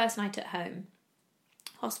 The first night at home.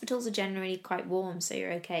 Hospitals are generally quite warm, so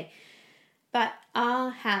you're okay. But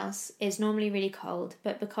our house is normally really cold,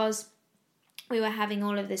 but because we were having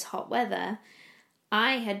all of this hot weather,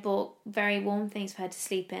 I had bought very warm things for her to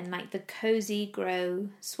sleep in, like the Cozy Grow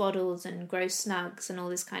swaddles and Grow Snugs and all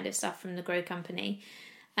this kind of stuff from the Grow company.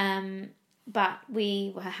 But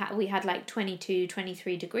we had like 22,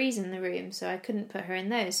 23 degrees in the room, so I couldn't put her in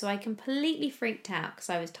those. So I completely freaked out because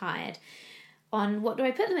I was tired on what do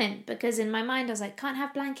I put them in, because in my mind I was like, can't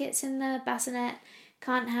have blankets in the bassinet,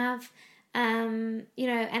 can't have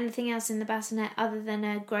anything else in the bassinet other than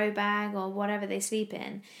a grow bag or whatever they sleep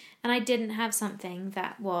in. And I didn't have something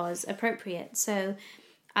that was appropriate. So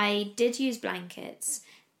I did use blankets,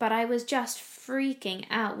 but I was just freaking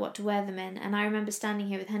out what to wear them in. And I remember standing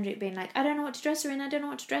here with Hendrik being like, I don't know what to dress her in, I don't know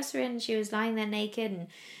what to dress her in. She was lying there naked and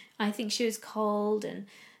I think she was cold, and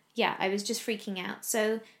yeah, I was just freaking out.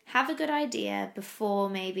 So have a good idea before,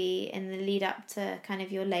 maybe in the lead up to kind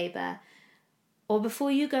of your labour, or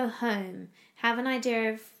before you go home, have an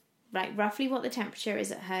idea of like roughly what the temperature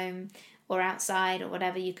is at home or outside or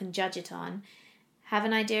whatever you can judge it on. Have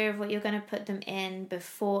an idea of what you're going to put them in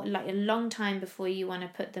before, like a long time before you want to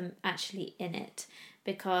put them actually in it.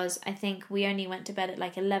 Because I think we only went to bed at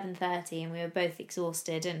like 11:30 and we were both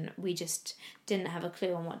exhausted and we just didn't have a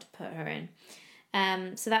clue on what to put her in.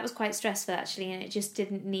 So that was quite stressful actually, and it just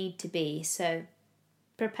didn't need to be. So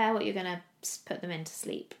prepare what you're going to put them in to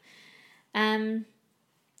sleep. And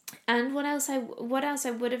what else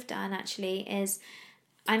I would have done actually is,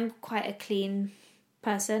 I'm quite a clean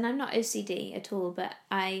person. I'm not OCD at all, but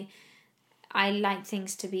I like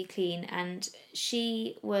things to be clean, and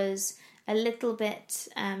she was a little bit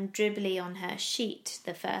dribbly on her sheet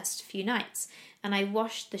the first few nights, and I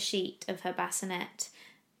washed the sheet of her bassinet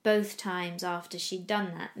both times after she'd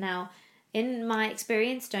done that. Now, in my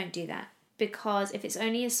experience, don't do that, because if it's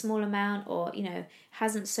only a small amount, or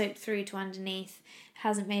hasn't soaked through to underneath,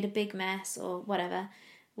 hasn't made a big mess or whatever,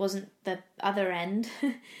 wasn't the other end,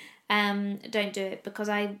 don't do it, because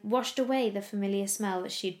I washed away the familiar smell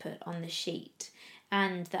that she'd put on the sheet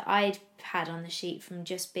and that I'd had on the sheet from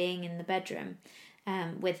just being in the bedroom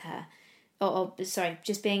with her,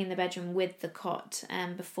 just being in the bedroom with the cot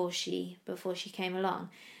before she came along.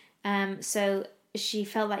 So she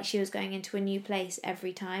felt like she was going into a new place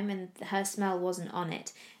every time, and her smell wasn't on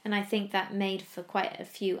it. And I think that made for quite a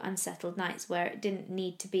few unsettled nights where it didn't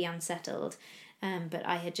need to be unsettled, but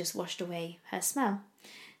I had just washed away her smell.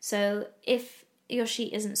 So if your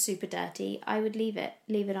sheet isn't super dirty, I would leave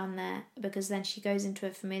it on there, because then she goes into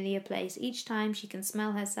a familiar place. Each time she can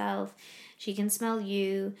smell herself, she can smell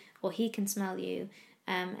you, or he can smell you,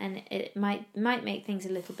 and it might make things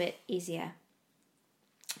a little bit easier.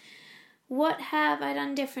 What have I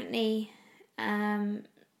done differently?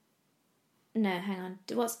 no, hang on.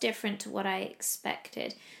 What's different to what I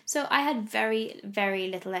expected? So I had very, very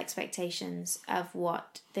little expectations of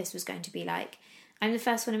what this was going to be like. I'm the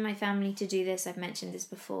first one in my family to do this. I've mentioned this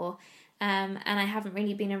before. And I haven't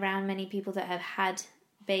really been around many people that have had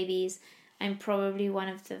babies. I'm probably one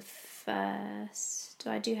of the first.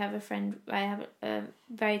 I do have a friend. I have a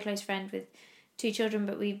very close friend with 2 children,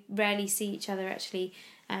 but we rarely see each other actually.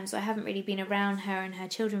 So I haven't really been around her and her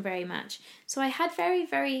children very much. So I had very,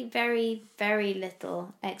 very, very, very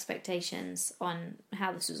little expectations on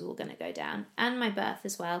how this was all going to go down, and my birth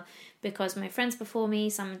as well, because my friends before me,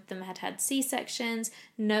 some of them had had C-sections.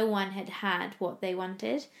 No one had had what they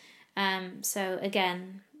wanted. So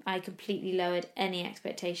again, I completely lowered any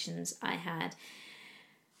expectations I had.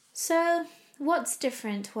 So what's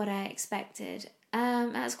different to what I expected?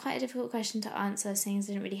 That's quite a difficult question to answer, seeing as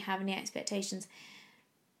I didn't really have any expectations.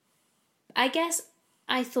 I guess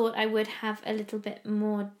I thought I would have a little bit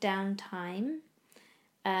more downtime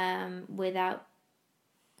without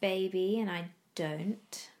baby, and I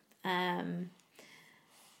don't. I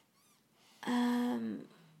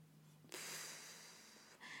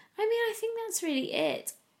mean, I think that's really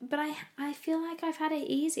it. But I feel like I've had it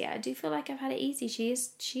easier. I do feel like I've had it easy.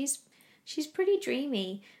 She's pretty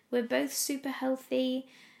dreamy. We're both super healthy.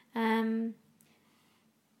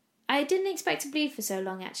 I didn't expect to bleed for so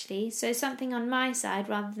long, actually. So something on my side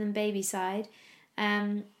rather than baby side.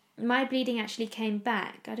 My bleeding actually came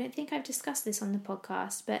back. I don't think I've discussed this on the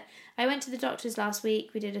podcast, but I went to the doctors last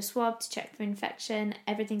week. We did a swab to check for infection.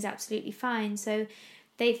 Everything's absolutely fine. So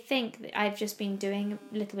they think that I've just been doing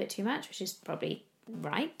a little bit too much, which is probably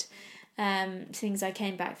right. Things I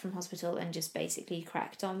came back from hospital and just basically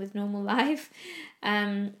cracked on with normal life.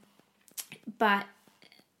 But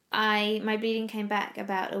my bleeding came back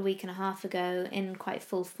about a week and a half ago in quite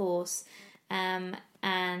full force,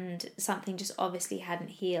 and something just obviously hadn't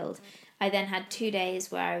healed. I then had 2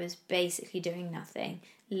 days where I was basically doing nothing,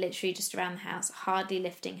 literally just around the house, hardly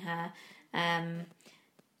lifting her,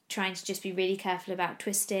 trying to just be really careful about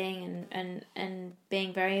twisting and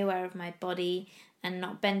being very aware of my body and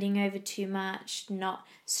not bending over too much, not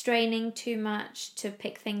straining too much to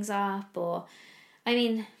pick things up, or, I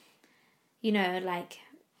mean, like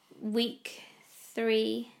week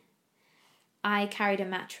 3, I carried a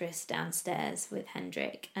mattress downstairs with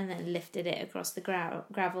Hendrik and then lifted it across the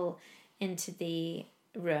gravel into the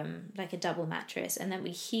room, like a double mattress, and then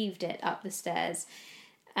we heaved it up the stairs.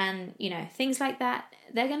 And, things like that,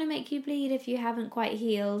 they're going to make you bleed if you haven't quite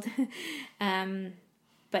healed.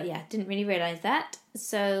 But yeah, didn't really realise that.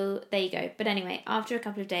 So there you go. But anyway, after a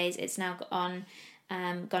couple of days, it's now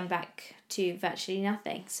gone back to virtually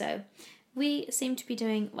nothing. So we seem to be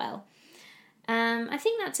doing well. I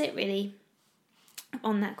think that's it really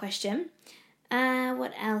on that question.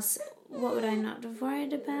 What else? What would I not have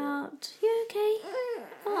worried about? You okay?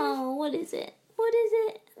 Oh, what is it? What is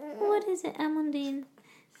it? What is it, Amandine?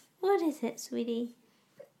 What is it, sweetie?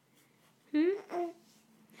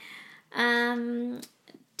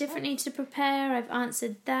 Different needs to prepare. I've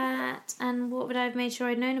answered that. And what would I have made sure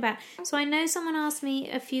I'd known about? So I know someone asked me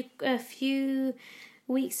a few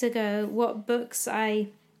weeks ago what books I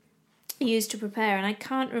used to prepare, and I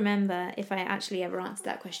can't remember if I actually ever answered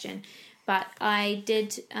that question. But I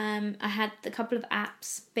did. I had a couple of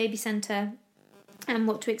apps, Baby Center, and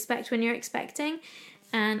What to Expect When You're Expecting,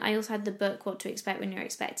 and I also had the book What to Expect When You're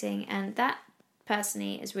Expecting, and that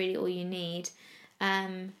personally is really all you need.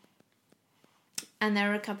 And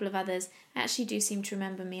there are a couple of others. I actually do seem to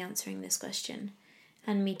remember me answering this question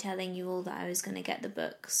and me telling you all that I was going to get the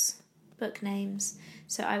book names.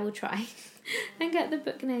 So I will try and get the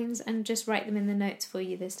book names and just write them in the notes for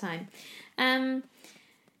you this time. And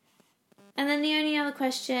then the only other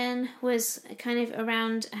question was kind of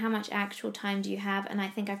around how much actual time do you have, and I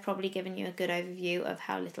think I've probably given you a good overview of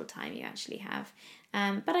how little time you actually have.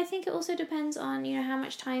 But I think it also depends on, how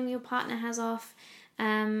much time your partner has off,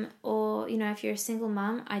 or, if you're a single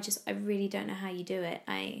mum. I really don't know how you do it.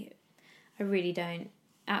 I really don't.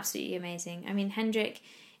 Absolutely amazing. I mean, Hendrik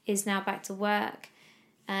is now back to work,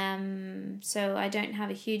 so I don't have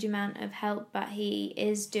a huge amount of help, but he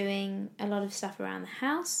is doing a lot of stuff around the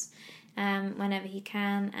house whenever he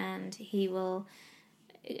can, and he will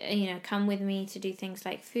come with me to do things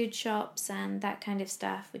like food shops and that kind of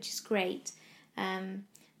stuff, which is great.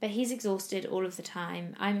 But he's exhausted all of the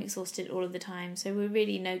time. I'm exhausted all of the time, so we're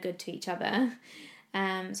really no good to each other.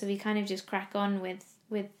 So we kind of just crack on with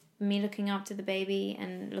me looking after the baby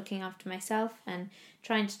and looking after myself and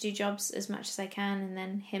trying to do jobs as much as I can, and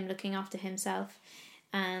then him looking after himself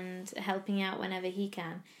and helping out whenever he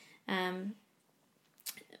can.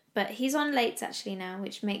 But he's on lates actually now,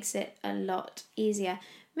 which makes it a lot easier.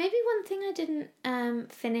 Maybe one thing I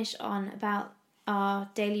didn't finish on about our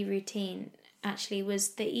daily routine actually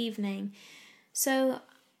was the evening. So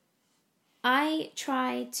I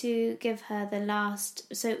try to give her the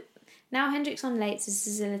last... So now Hendrik's on late, so this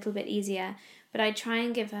is a little bit easier, but I try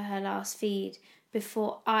and give her her last feed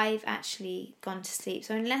before I've actually gone to sleep.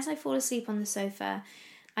 So unless I fall asleep on the sofa,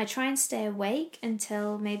 I try and stay awake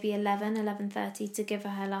until maybe 11:30 to give her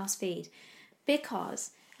her last feed.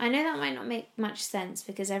 Because I know that might not make much sense,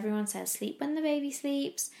 because everyone says sleep when the baby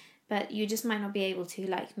sleeps, but you just might not be able to,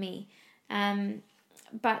 like me.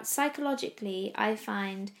 But psychologically, I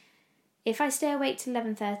find if I stay awake till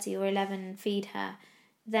 11:30 or 11 and feed her,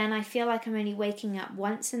 then I feel like I'm only waking up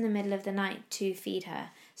once in the middle of the night to feed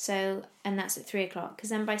her. So, and that's at 3 o'clock, because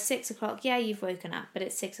then by 6 o'clock, yeah, you've woken up, but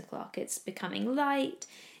it's 6 o'clock. It's becoming light.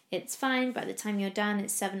 It's fine. By the time you're done,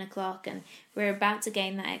 it's 7 o'clock, and we're about to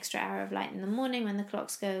gain that extra hour of light in the morning when the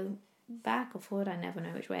clocks go back or forward. I never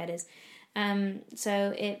know which way it is.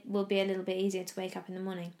 So it will be a little bit easier to wake up in the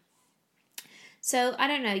morning. So I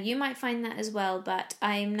don't know, you might find that as well, but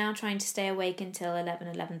I'm now trying to stay awake until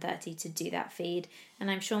 11:30 to do that feed, and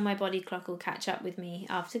I'm sure my body clock will catch up with me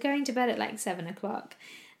after going to bed at like 7 o'clock.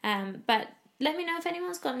 But let me know if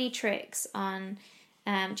anyone's got any tricks on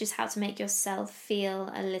just how to make yourself feel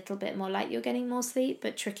a little bit more like you're getting more sleep,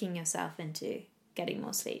 but tricking yourself into getting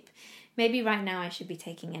more sleep. Maybe right now I should be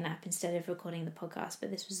taking a nap instead of recording the podcast, but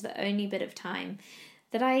this was the only bit of time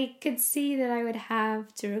that I could see that I would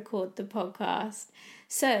have to record the podcast.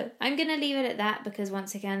 So I'm going to leave it at that, because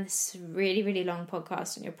once again, this is a really, really long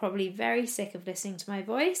podcast and you're probably very sick of listening to my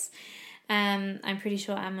voice. I'm pretty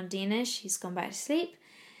sure Amandina, she's gone back to sleep.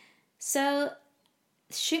 So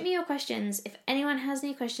shoot me your questions. If anyone has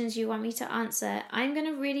any questions you want me to answer, I'm going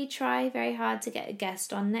to really try very hard to get a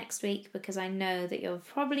guest on next week, because I know that you're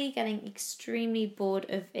probably getting extremely bored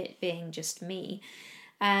of it being just me.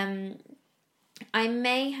 I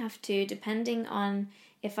may have to, depending on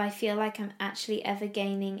if I feel like I'm actually ever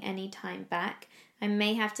gaining any time back, I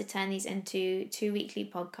may have to turn these into 2 weekly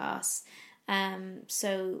podcasts.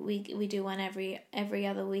 So we do one every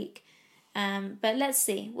other week. But let's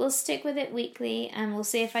see. We'll stick with it weekly, and we'll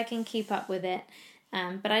see if I can keep up with it.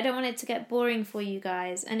 But I don't want it to get boring for you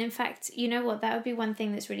guys. And in fact, you know what? That would be one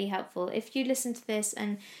thing that's really helpful. If you listen to this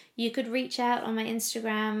and you could reach out on my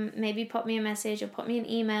Instagram, maybe pop me a message or pop me an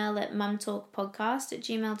email at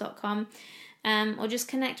mumtalkpodcast@gmail.com, or just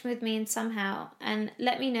connect with me in somehow and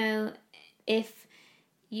let me know if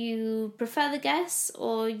you prefer the guests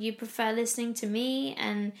or you prefer listening to me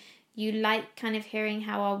and you like kind of hearing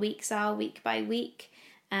how our weeks are week by week,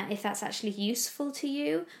 if that's actually useful to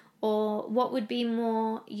you, or what would be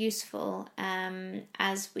more useful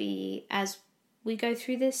as we go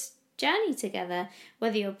through this journey together,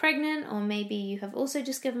 whether you're pregnant or maybe you have also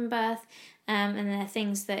just given birth, and there are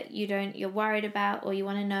things that you're worried about or you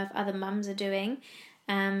want to know if other mums are doing.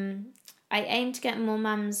 I aim to get more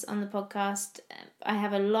mums on the podcast. I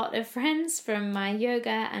have a lot of friends from my yoga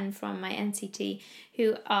and from my NCT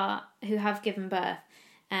who have given birth,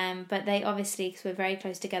 but they obviously, because we're very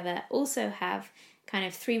close together, also have kind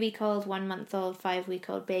of 3-week-old, 1-month-old,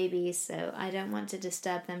 5-week-old babies, so I don't want to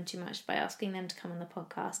disturb them too much by asking them to come on the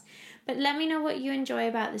podcast. But let me know what you enjoy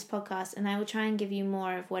about this podcast, and I will try and give you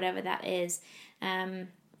more of whatever that is. And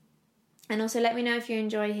also let me know if you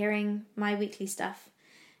enjoy hearing my weekly stuff,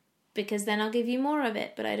 because then I'll give you more of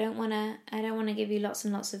it. But I don't want to give you lots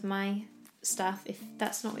and lots of my stuff if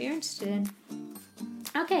that's not what you're interested in.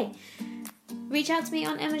 Okay, reach out to me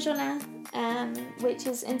on Emma Jolin, which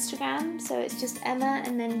is Instagram, so it's just Emma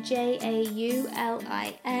and then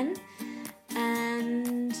JAULIN,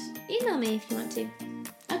 and email me if you want to.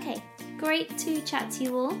 Okay, great to chat to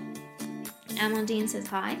you all. Amandine says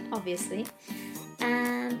hi, obviously,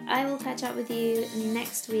 and I will catch up with you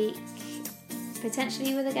next week,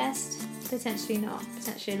 potentially with a guest, potentially not,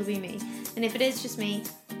 potentially it'll be me, and if it is just me,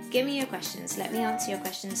 give me your questions, let me answer your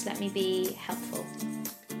questions, let me be helpful.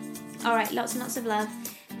 Alright, lots and lots of love,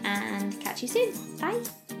 and catch you soon. Bye.